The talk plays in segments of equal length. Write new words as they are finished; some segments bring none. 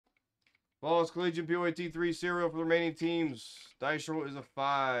Falls Collegiate POAT 3 cereal for the remaining teams. Dice roll is a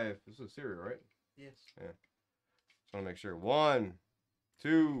 5. This is a cereal, right? Yes. Yeah. Just want to make sure. 1,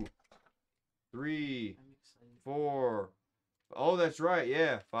 2, 3, I'm excited. 4. Oh, that's right.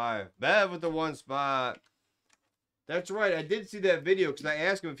 Yeah, 5. Bev with the 1 spot. That's right. I did see that video because I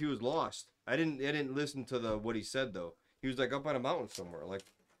asked him if he was lost. I didn't listen to what he said though. He was like up on a mountain somewhere. Like,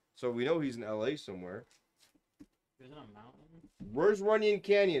 so we know he's in LA somewhere. There's a mountain. Where's Runyon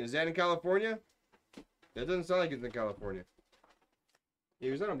Canyon? Is that in California? That doesn't sound like it's in California. Yeah,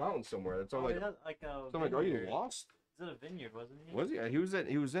 he was on a mountain somewhere. That's all. Oh, Like, it has like a so I'm like, are you vineyard. lost? Is it a vineyard, wasn't he? Was he?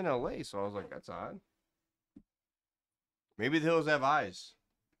 He was in LA, so I was like, that's odd. Maybe the hills have eyes.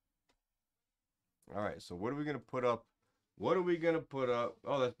 All right, so what are we gonna put up? What are we gonna put up?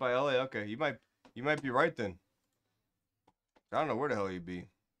 Oh, that's by LA. Okay, you might be right then. I don't know where the hell he'd be.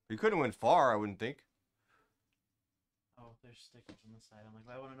 He couldn't went far, I wouldn't think. Oh, there's stickers on the side. I'm like,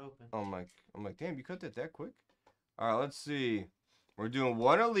 why won't it open? I'm like, damn, you cut that quick? All right, let's see. We're doing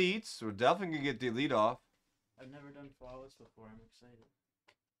 1 elite, so we're definitely gonna get the elite off. I've never done flawless before. I'm excited.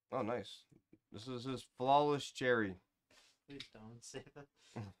 Oh, nice. This is flawless cherry. Please don't say that.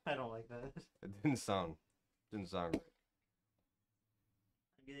 I don't like that. It didn't sound right. I'm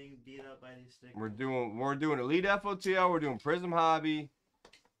getting beat up by these stickers. We're doing elite FOTL. We're doing Prism Hobby.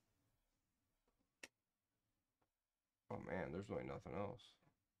 Oh man, there's really nothing else.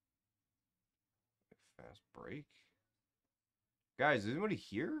 Fast break. Guys, is anybody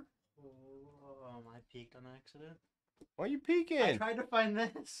here? I peeked on accident. Why are you peeking? I tried to find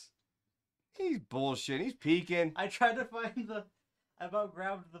this. He's bullshit. He's peeking. I tried to find the. I about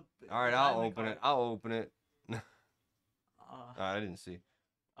grabbed the. All right, I'll open it. I'll open it. I didn't see.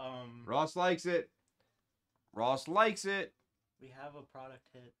 Ross likes it. Ross likes it. We have a product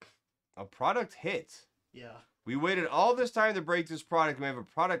hit. A product hit. Yeah. We waited all this time to break this product, and we have a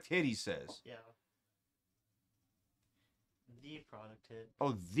product hit, he says. Yeah. The product hit.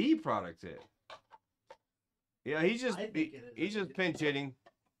 Oh, the product hit. Yeah, he's just pinch hitting.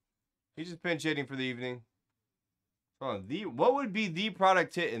 He's just pinch hitting for the evening. Oh, what would be the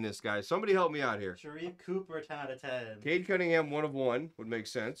product hit in this, guy? Somebody help me out here. Sharif Cooper, 10 out of 10. Cade Cunningham, 1 of 1 would make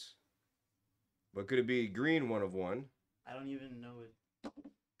sense. But could it be green 1 of 1? I don't even know it.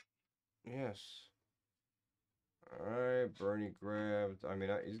 Yes. All right, Bernie grabbed. I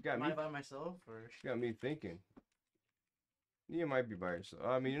mean, he's got me. Am I by myself or? He's got me thinking. You might be by yourself.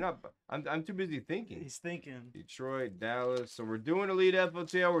 I mean, you're not. I'm too busy thinking. He's thinking. Detroit, Dallas. So we're doing Elite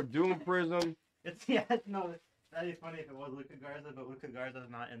FOTL. We're doing Prism. No. That'd be funny if it was Luka Garza, but Luka Garza's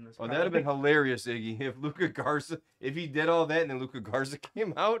not in this. Oh, that'd have been hilarious, Iggy. If Luka Garza, if he did all that and then Luka Garza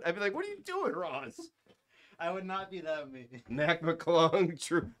came out, I'd be like, "What are you doing, Ross?" I would not be that mean. Mac McClung,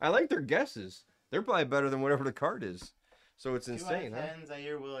 true. I like their guesses. They're probably better than whatever the card is. So it's insane, huh?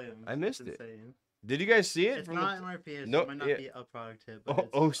 Zaire Williams. I missed it. Insane. Did you guys see it? It's not MRP. No, It might not be a product hit, but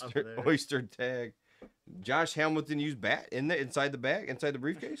it's up there. Oyster tag. Josh Hamilton used bat inside the bag, inside the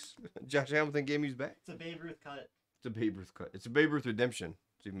briefcase. Josh Hamilton gave me his bat. It's a Babe Ruth cut. It's a Babe Ruth cut. It's a Babe Ruth redemption.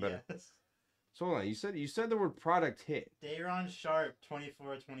 It's even better. Yes. So hold on. You said the word product hit. Dayron Sharp,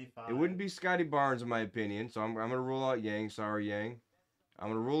 24-25. It wouldn't be Scotty Barnes in my opinion. So I'm gonna rule out Yang. Sorry, Yang. I'm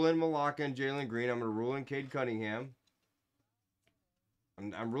gonna rule in Malaka and Jalen Green. I'm gonna rule in Cade Cunningham.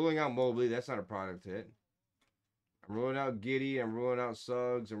 I'm ruling out Mobley. That's not a product hit. I'm ruling out Giddey. I'm ruling out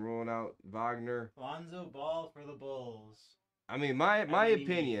Suggs. I'm ruling out Wagner. Lonzo Ball for the Bulls. I mean, my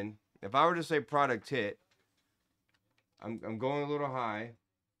opinion, if I were to say product hit, I'm going a little high.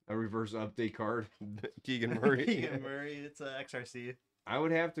 A reverse update card. Keegan Murray. Keegan Murray. It's a XRC. I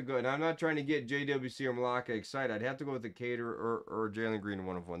would have to go, and I'm not trying to get JWC or Malaka excited. I'd have to go with the Cater or Jalen Green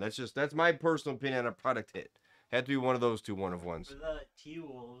 1 of 1. That's my personal opinion on a product hit. Had to be one of those 2 1 of 1s. For the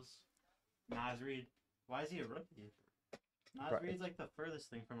T-Wolves, Naz Reid. Why is he a rookie? Naz Reid's like the furthest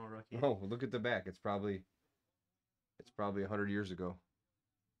thing from a rookie. Oh, look at the back. It's probably 100 years ago.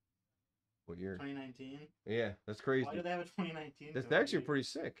 What year? 2019. Yeah, that's crazy. Why do they have a 2019? That's actually pretty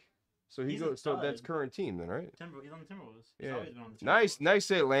sick. So he goes. So that's current team then, right? He's on the Timberwolves. He's Yeah. always been on the Timberwolves. Nice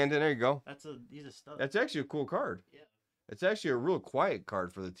hit, Landon. There you go. He's a stud. That's actually a cool card. Yeah. It's actually a real quiet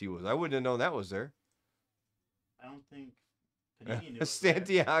card for the T-Wolves. I wouldn't have known that was there. I don't think Panini knew.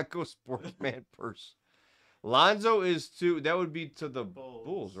 Santiago Sportsman Purse. Lonzo is that would be to the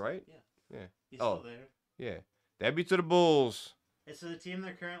Bulls, right? Yeah. Yeah. He's still there. Yeah. That'd be to the Bulls. It's the team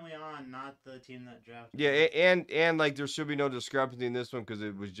they're currently on, not the team that drafted. Yeah, and like there should be no discrepancy in this one because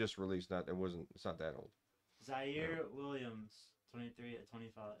it was just released. It's not that old. Zaire Williams, 23 at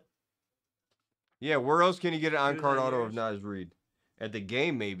 25. Yeah, where else can you get an on-card auto of Zaires. Naz Reid? At the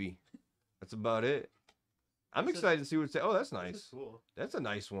game, maybe. That's about it. I'm This is- excited to see what's. Oh, that's This is nice. cool. That's a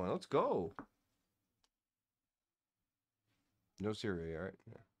nice one. Let's go. No cereal, all right?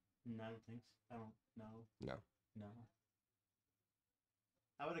 Yeah. No, I don't think so. I don't know. No. No.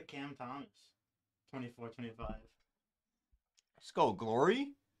 How about a Cam Thomas? 24-25. Let's go,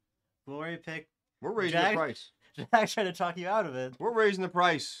 Glory. Glory pick. We're raising Jack- the price. Jack's trying to talk you out of it. We're raising the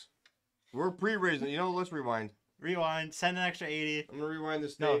price. We're pre-raising. You know, let's rewind. Rewind. Send an extra 80. I'm gonna rewind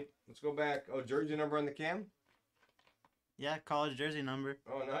this No. tape. Let's go back. Oh, jersey number on the cam. Yeah, college jersey number.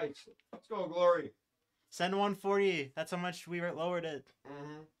 Oh, nice. Let's go, Glory. Send 140. That's how much we lowered it.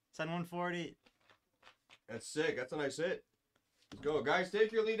 Mm-hmm. Send 140. That's sick. That's a nice hit. Let's go, guys.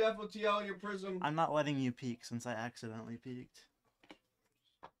 Take your lead FOTL and your prism. I'm not letting you peek since I accidentally peeked.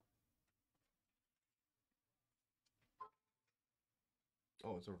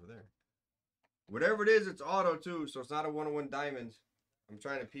 Oh, it's over there. Whatever it is, it's auto too, so it's not a 101 diamond. I'm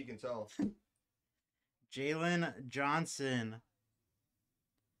trying to peek and tell. Jalen Johnson.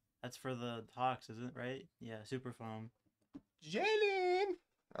 That's for the Hawks, isn't it? Right? Yeah, super foam. Jalen.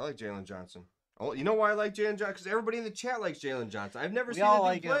 I like Jalen Johnson. Oh, you know why I like Jalen Johnson? Because everybody in the chat likes Jalen Johnson. I've never We seen all him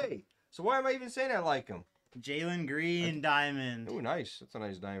like him. play. So why am I even saying I like him? Jalen Green diamond. Oh, nice. That's a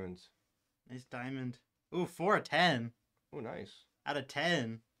nice diamond. Nice diamond. Ooh, 4 of 10. Oh, nice. Out of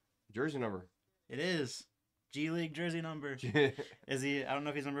 10. Jersey number. It is. G League jersey number. I Is he? I don't know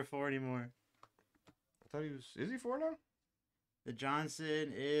if he's number 4 anymore. thought he was. Is he 4 now? The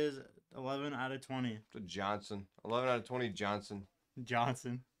Johnson is 11 out of 20. It's a Johnson. 11 out of 20 Johnson.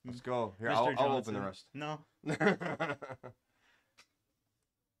 Johnson. Let's go. Here, Mr. I'll open the rest. No.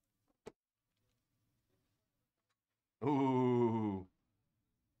 Ooh.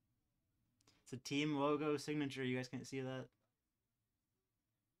 It's a team logo signature. You guys can't see that.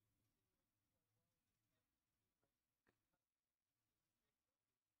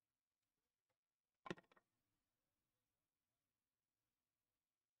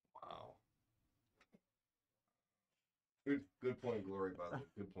 Wow. Good point, Glory, by the way.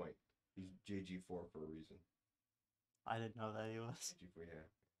 Good point. He's JG4 for a reason. I didn't know that he was. JG4, yeah.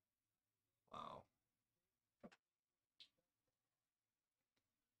 Wow.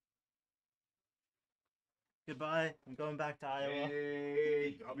 Goodbye. I'm going back to Iowa.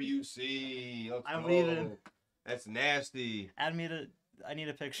 Hey, WC. Let's I'm go. leaving. That's nasty. Add me to. I need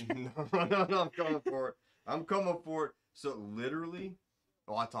a picture. No, I'm coming for it. I'm coming for it. So literally,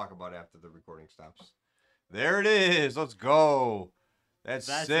 I'll talk about it after the recording stops. There it is. Let's go. That's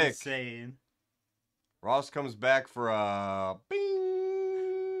sick. Insane. Ross comes back for a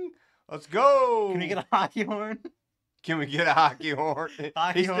bing. Let's go. Can we get a hockey horn? Can we get a hockey horn?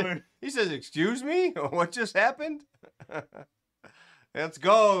 Hockey He said- horn. He says, "Excuse me, what just happened?" Let's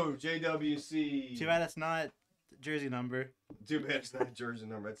go, JWC. Too bad it's not jersey number. Too bad it's not jersey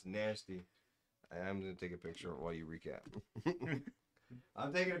number. That's nasty. I'm gonna take a picture while you recap.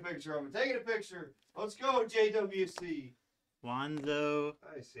 I'm taking a picture of it. Taking a picture. Let's go, JWC. Wanzo.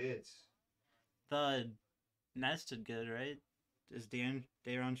 Nice hits. The Nets did good, right? Is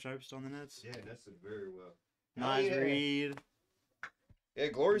Dayron Sharp still on the Nets? Yeah, that's it very well. Nas yeah. Reed. Yeah,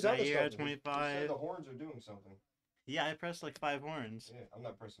 Glory's on the Zaire, stuff. 25. The horns are doing something. Yeah, I pressed like 5 horns. Yeah, I'm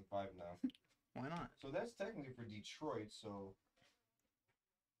not pressing 5 now. Why not? So that's technically for Detroit. So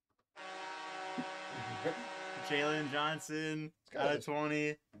Jalen Johnson It's kinda out of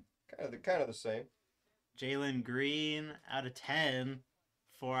 20. kind of the same. Jalen Green out of 10.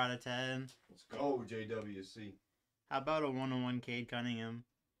 4 out of 10. Let's go, JWC. How about a 101 Cade Cunningham?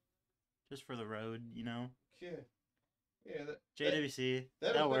 Just for the road, you know? Yeah. Yeah, JWC.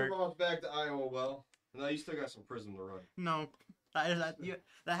 that That'll work. rolls back to Iowa well. No, you still got some prism to run. No. That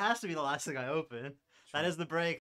has to be the last thing I open. That is the break.